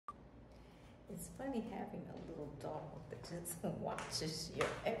It's funny having a little dog that just watches your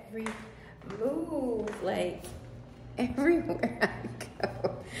every move, like everywhere I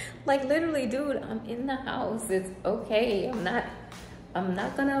go. Like literally, dude, I'm in the house. It's okay. I'm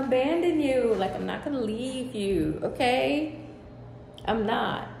not gonna abandon you. Like I'm not gonna leave you, okay? I'm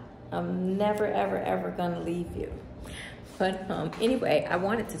not. I'm never, ever, ever gonna leave you. But anyway, I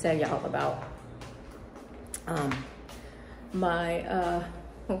wanted to tell y'all about my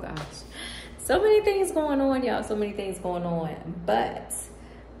oh gosh, so many things going on, y'all. So many things going on. But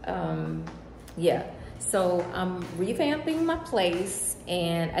yeah. So I'm revamping my place,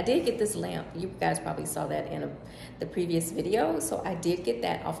 and I did get this lamp. You guys probably saw that in the previous video. So I did get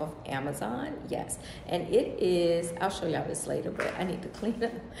that off of Amazon, yes. And it is, I'll show y'all this later, but I need to clean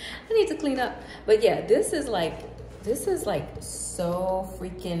up. I need to clean up. But yeah, this is like so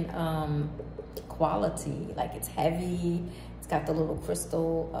freaking quality. Like it's heavy. It's got the little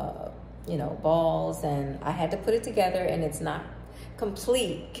crystal, you know, balls, and I had to put it together, and it's not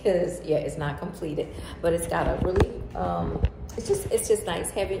complete because yeah, it's not completed, but it's got a really it's just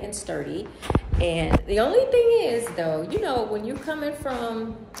nice, heavy and sturdy. And the only thing is though, you know, when you're coming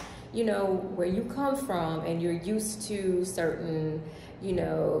from, you know, where you come from, and you're used to certain, you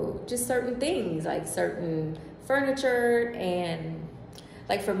know, just certain things, like certain furniture, and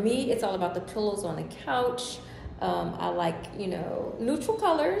like for me, it's all about the pillows on the couch. I like, you know, neutral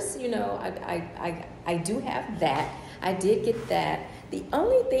colors, you know, I do have that. I did get that. The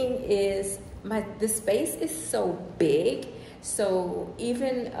only thing is the space is so big. So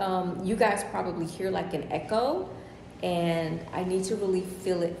even you guys probably hear like an echo, and I need to really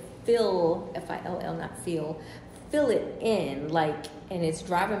fill F-I-L-L, not feel it in, like, and it's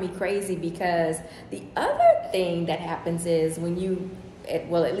driving me crazy because the other thing that happens is when you,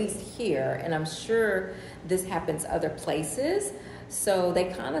 well, at least here, and I'm sure this happens other places, so they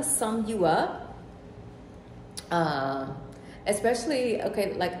kind of sum you up. Especially,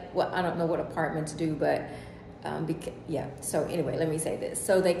 okay, like, well, I don't know what apartments do, but yeah, so anyway, let me say this.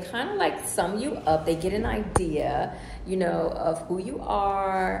 So they kind of like sum you up. They get an idea, you know, of who you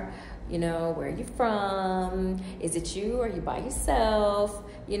are, you know, where you're from, is it you, or are you by yourself,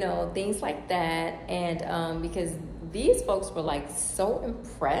 you know, things like that. And because these folks were like so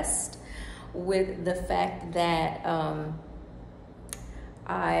impressed with the fact that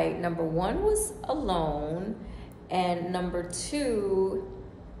I, number one, was alone, and number two,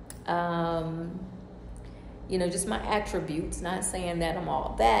 you know, just my attributes. Not saying that I'm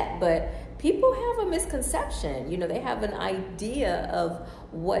all that, but people have a misconception. You know, they have an idea of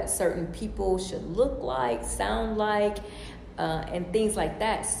what certain people should look like, sound like, and things like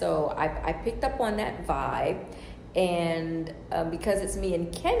that. So I picked up on that vibe, and because it's me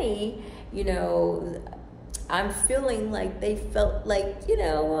and Kenny, you know, I'm feeling like they felt like, you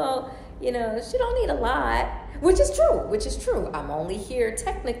know, well, you know, she don't need a lot, which is true. I'm only here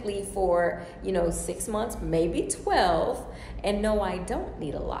technically for, you know, 6 months, maybe 12, and no, I don't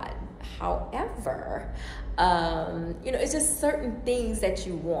need a lot. However, you know, it's just certain things that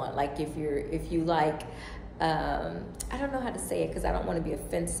you want. Like if you like, I don't know how to say it because I don't want to be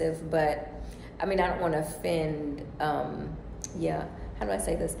offensive, but I mean, I don't want to offend, yeah, how do I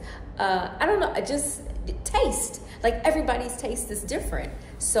say this? I don't know, I just, taste, like everybody's taste is different.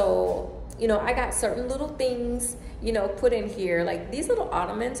 So, you know, I got certain little things, you know, put in here. Like these little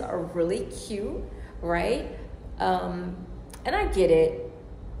ottomans are really cute, right? And I get it.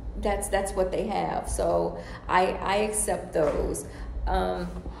 That's what they have. So I accept those. The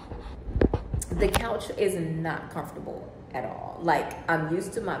couch is not comfortable at all. Like I'm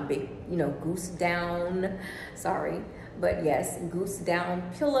used to my big, you know, goose down, sorry, but yes, goose down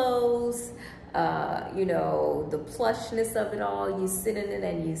pillows. You know, the plushness of it all. You sit in it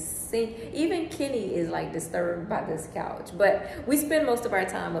and you sink. Even Kenny is like disturbed by this couch, but we spend most of our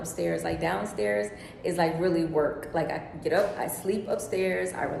time upstairs. Like downstairs is like really work. Like I get up, I sleep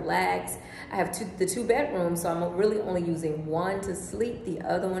upstairs, I relax. I have the two bedrooms, so I'm really only using one to sleep. The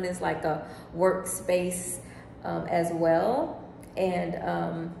other one is like a workspace as well.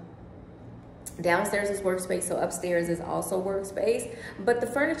 And downstairs is workspace, so upstairs is also workspace. But the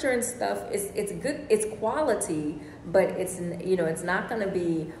furniture and stuff it's good, it's quality, but it's, you know, it's not going to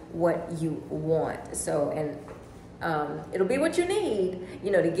be what you want. So, and it'll be what you need,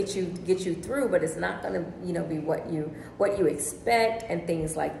 you know, to get you through, but it's not going to, you know, be what you expect and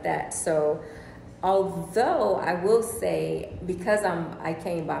things like that. So although I will say, because I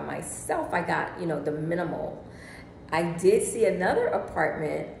came by myself, I got, you know, the minimal. I did see another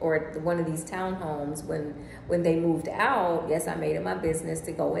apartment or one of these townhomes when they moved out. Yes, I made it my business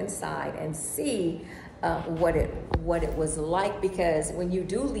to go inside and see what it was like, because when you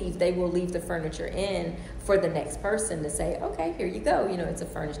do leave, they will leave the furniture in for the next person to say, okay, here you go. You know, it's a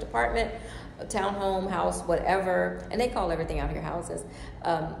furnished apartment, a townhome, house, whatever, and they call everything out here houses.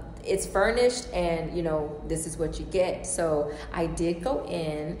 It's furnished, and you know, this is what you get. So I did go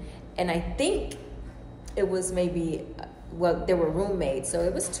in, and I think it was maybe, well, there were roommates, so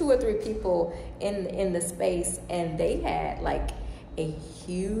it was 2 or 3 people in the space, and they had like a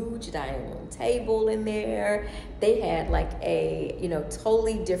huge dining room table in there. They had like a, you know,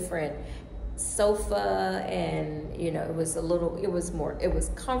 totally different sofa, and you know, it was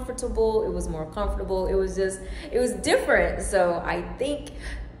comfortable, it was more comfortable, it was different. So I think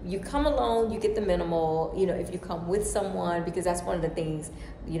you come alone, you get the minimal. You know, if you come with someone, because that's one of the things,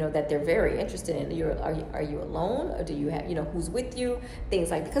 you know, that they're very interested in. Are you alone, or do you have, you know, who's with you? Things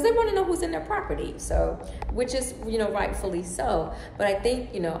like, because they want to know who's in their property. So, which is, you know, rightfully so. But I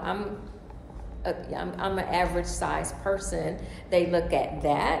think, you know, I'm an average size person. They look at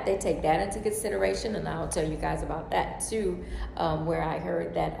that, they take that into consideration, and I'll tell you guys about that too, where I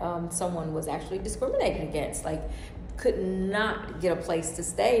heard that someone was actually discriminated against, like could not get a place to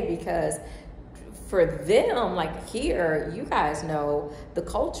stay because for them, like here, you guys know the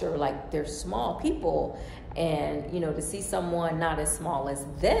culture, like they're small people, and you know, to see someone not as small as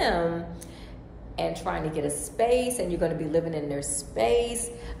them and trying to get a space, and you're going to be living in their space,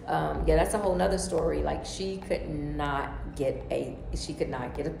 yeah, that's a whole nother story. Like she could not get a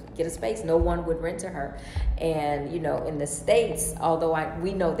space. No one would rent to her. And you know, in the States, although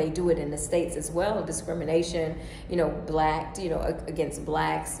we know they do it in the States as well, discrimination, you know, against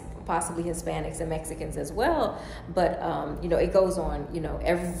blacks, possibly Hispanics and Mexicans as well, but you know, it goes on, you know,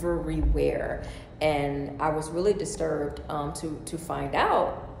 everywhere. And I was really disturbed to find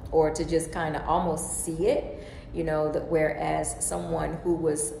out, or to just kind of almost see it, you know, that whereas someone who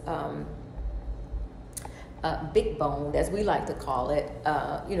was big boned, as we like to call it,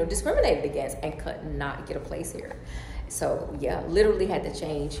 you know, discriminated against and could not get a place here. So yeah, literally had to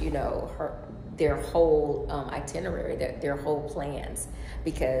change, you know, their whole itinerary, their whole plans,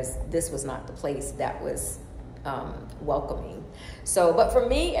 because this was not the place that was welcoming. So, but for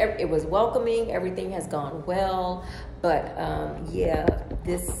me, it was welcoming. Everything has gone well, but yeah,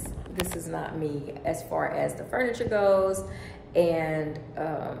 this is not me as far as the furniture goes, and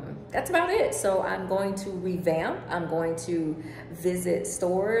that's about it. So I'm going to revamp. I'm going to visit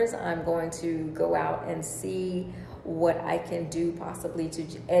stores. I'm going to go out and see what I can do possibly to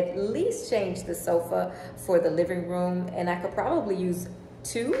at least change the sofa for the living room, and I could probably use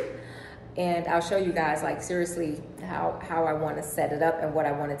 2. And I'll show you guys, like, seriously how I want to set it up and what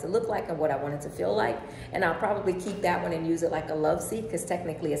I want it to look like and what I want it to feel like. And I'll probably keep that one and use it like a love seat, because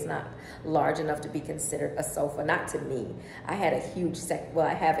technically it's not large enough to be considered a sofa, not to me. I have a huge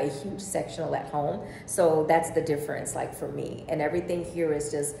sectional at home, so that's the difference, like, for me. And everything here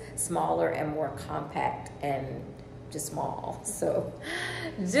is just smaller and more compact and just small. So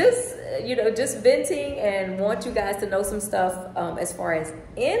just, you know, just venting, and want you guys to know some stuff as far as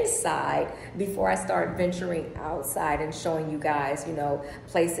inside before I start venturing outside and showing you guys, you know,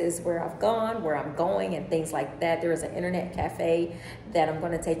 places where I've gone, where I'm going, and things like that. There is an internet cafe that I'm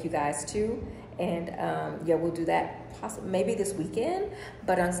going to take you guys to, and yeah, we'll do that possibly maybe this weekend.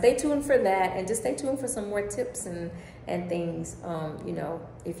 But stay tuned for that, and just stay tuned for some more tips and things, you know,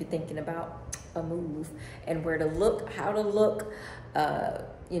 if you're thinking about a move, and where to look, how to look,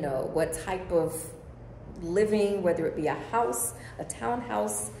 you know, what type of living, whether it be a house, a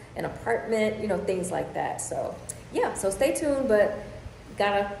townhouse, an apartment, you know, things like that. So yeah, so stay tuned, but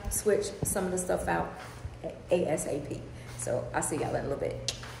gotta switch some of the stuff out ASAP. So I'll see y'all in a little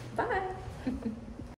bit. Bye.